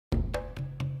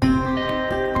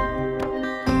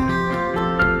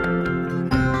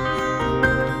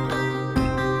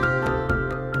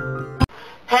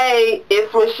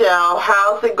It's Michelle.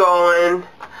 How's it going?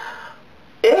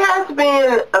 It has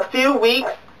been a few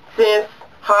weeks since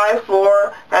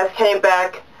HIGH4 has came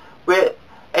back with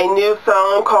a new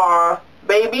song called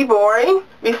Baby Boy.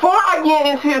 Before I get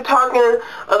into talking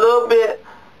a little bit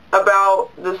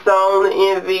about the song, the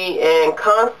MV, and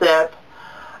concept,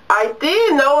 I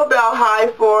did know about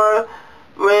HIGH4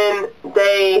 when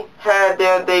they had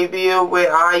their debut with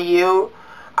IU.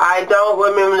 I don't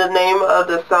remember the name of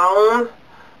the song.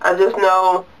 I just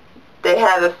know they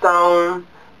had a song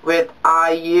with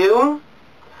IU.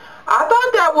 I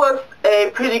thought that was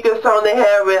a pretty good song they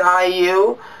had with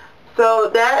IU. So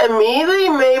that immediately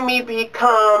made me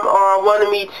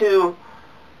wanted me to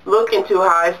look into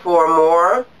HIGH4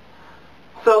 more.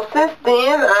 So since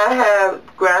then, I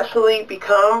have gradually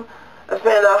become a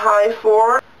fan of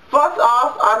HIGH4. First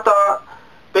off, I thought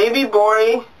Baby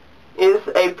Boy is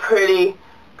a pretty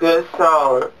good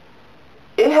song.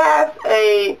 It has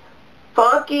a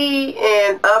funky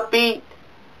and upbeat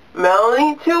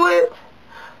melody to it.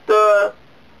 The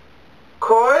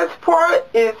chorus part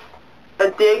is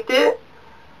addicted.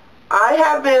 I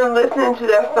have been listening to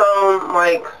that song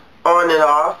like on and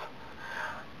off.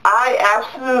 I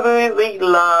absolutely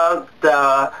love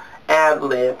the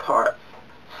ad-lib part.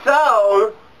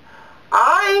 So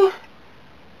I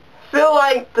feel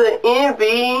like the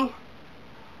MV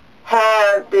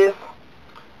had this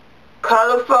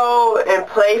colorful and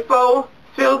playful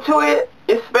feel to it,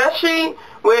 especially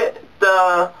with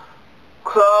the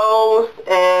clothes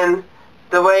and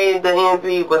the way the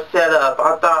MV was set up.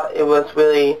 I thought it was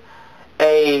really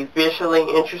a visually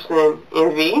interesting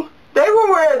MV. They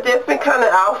were wearing different kind of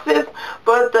outfits,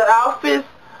 but the outfits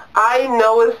I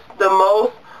noticed the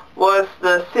most was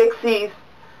the 60s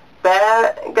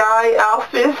bad guy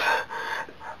outfits.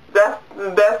 That's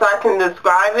the best I can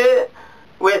describe it,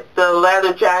 with the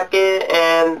leather jacket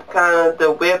and kind of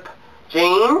the whip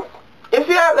jeans. If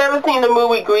you have ever seen the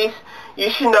movie Grease, you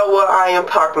should know what I am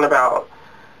talking about.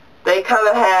 They kind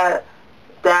of had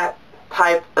that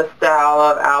type of style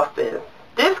of outfits.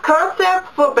 This concept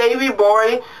for Baby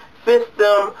Boy fits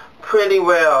them pretty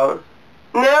well.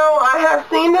 Now, I have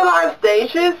seen the live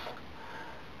stages,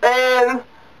 and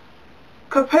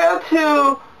compared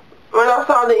to when I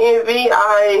saw the MV,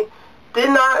 I did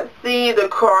not see the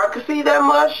choreography that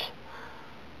much.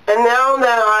 And now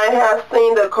that I have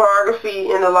seen the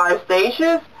choreography in the live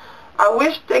stages, I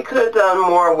wish they could have done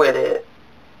more with it,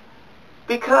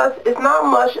 because it's not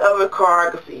much of a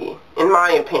choreography, in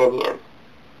my opinion.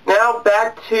 Now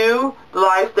back to the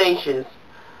live stages.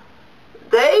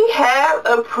 They have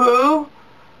improved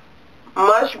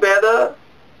much better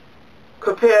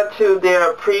compared to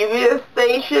their previous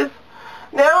stages.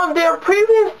 Now, their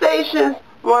previous stages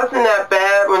wasn't that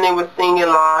bad when they were singing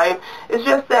live. It's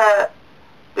just that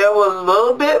there was a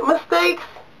little bit mistakes.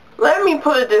 Let me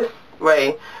put it this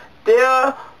way.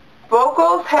 Their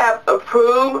vocals have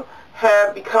improved,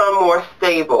 have become more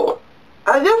stable.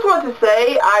 I just want to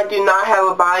say I do not have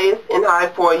a bias in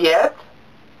HIGH4 yet.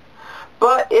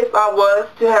 But if I was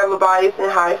to have a bias in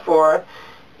HIGH4,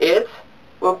 it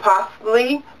will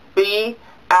possibly be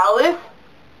Alice.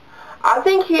 I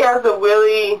think he has a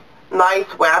really nice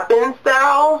rapping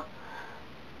style,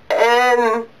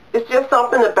 and it's just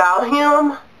something about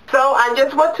him. So I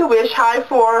just want to wish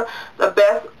HIGH4 the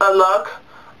best of luck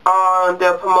on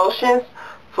their promotions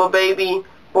for Baby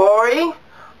Boy.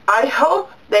 I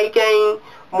hope they gain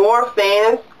more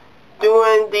fans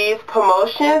doing these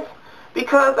promotions,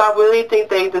 because I really think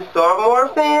they deserve more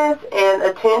fans and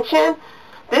attention.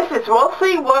 This is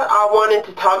mostly what I wanted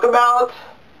to talk about.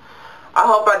 I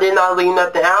hope I did not leave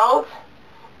nothing out,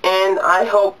 and I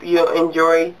hope you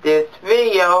enjoyed this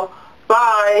video.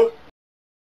 Bye!